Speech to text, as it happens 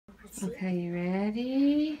Okay, you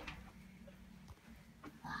ready?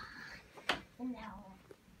 No.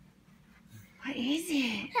 What is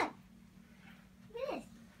it? This.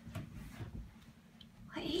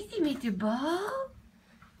 What is it, Mr. Bo?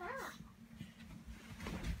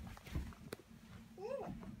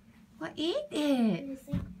 What is it?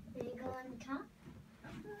 Did it go on the top?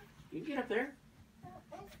 You can get up there.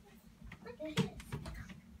 Look at this.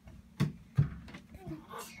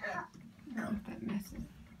 That messes.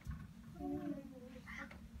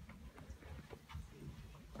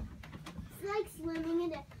 It's like swimming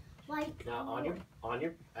in a white pool. Now on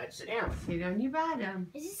your sit down. Sit on your bottom.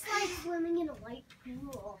 It's just like swimming in a white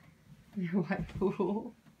pool. What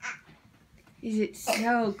pool? Is it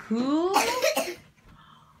so cool?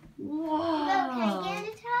 Whoa. Can I get on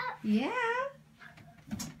the top? Yeah.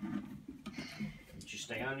 Did you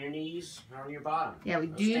stay on your knees or on your bottom? Yeah, we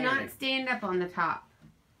No do standing. not stand up on the top.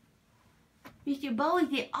 Mr. Bo,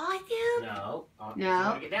 is it awesome? No. If you No.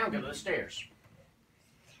 want to get down, go to the stairs.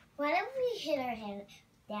 What if we hit our head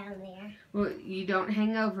down there? Well, you don't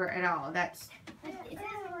hang over at all. That's Is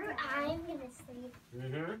that where I'm gonna sleep?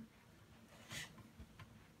 Mm-hmm.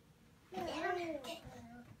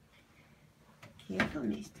 careful,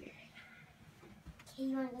 mister. Okay,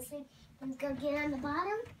 you wanna go sleep? Let's go get on the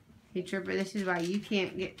bottom. Hey, Tripper, this is why you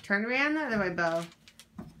can't get... Turn around the other way, Bo.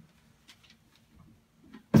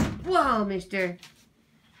 Whoa, mister.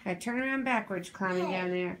 I turn around backwards climbing Hey.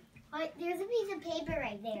 down there. Oh, there's a piece of paper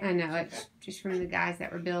right there. I know, it's just from the guys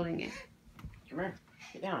that were building it. Come here.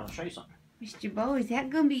 Get down. I'll show you something. Mr. Bo, is that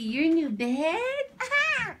going to be your new bed?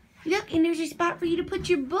 Look, and there's a spot for you to put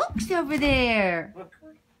your books over there. Look.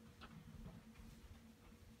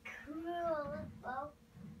 Cool. Well,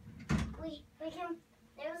 we can.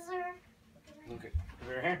 There's our. Okay.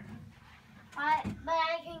 Over here. But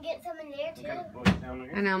I can get some in there too. Okay. Look down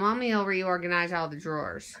I there. know, Mommy will reorganize all the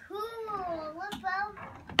drawers. Cool. Look,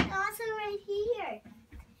 Bo. Also right here.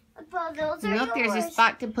 Look, Bo. Those are Look, there's a yours.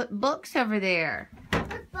 spot to put books over there.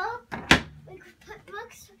 Look, Bo. We can put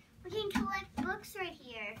books. We can collect books right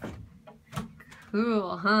here.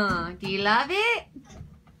 Cool, huh? Do you love it?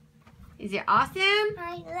 Is it awesome?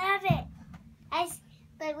 I love it.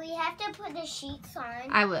 But we have to put the sheets on.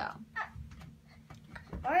 I will.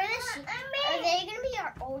 Are they gonna be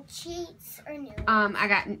our old sheets or new?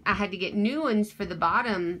 I had to get new ones for the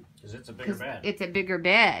bottom Because it's a bigger because bed. it's a bigger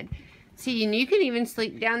bed. See, and you can even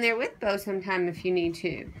sleep down there with Bo sometime if you need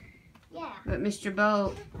to. Yeah. But Mr.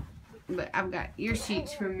 Bo, I've got your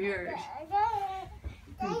sheets from yours.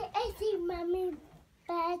 I see Mommy's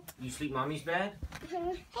bed. You sleep mommy's bed?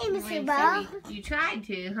 Hey, Mr. Wait, Bo. so you tried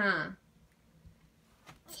to, huh?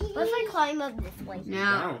 What if I climb up this way?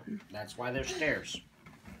 No. Don't. That's why there's stairs.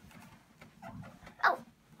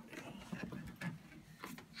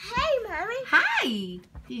 Hey, Mommy. Hi.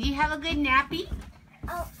 Did you have a good nappy?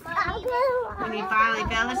 Oh, Mommy. When you finally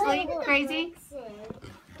fell asleep, crazy?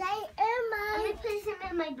 I'm gonna put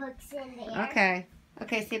some of my books in there. Okay.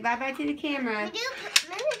 Okay, say bye-bye to the camera. Let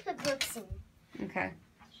me put books in. Okay.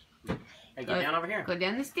 Hey, get down over here. Go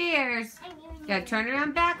down the stairs. You gotta turn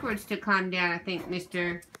around backwards to climb down, I think,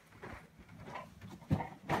 mister.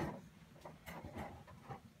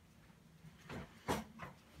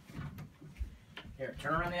 Here,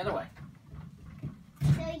 turn around the other way.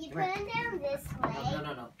 So you put them down this way.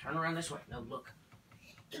 No. Turn around this way. No, look.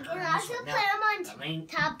 You Turn can around also this put way. them Now, lean. on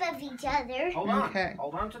top of each other. Hold on. Okay.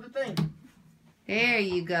 Hold on to the thing. There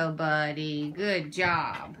you go, buddy. Good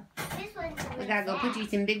job. This one's We gotta go put you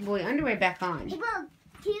some big boy underwear back on. Hey, Bo,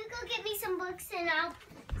 can you go get me some books and I'll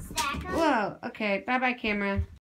stack them? Whoa. Okay. Bye-bye, camera.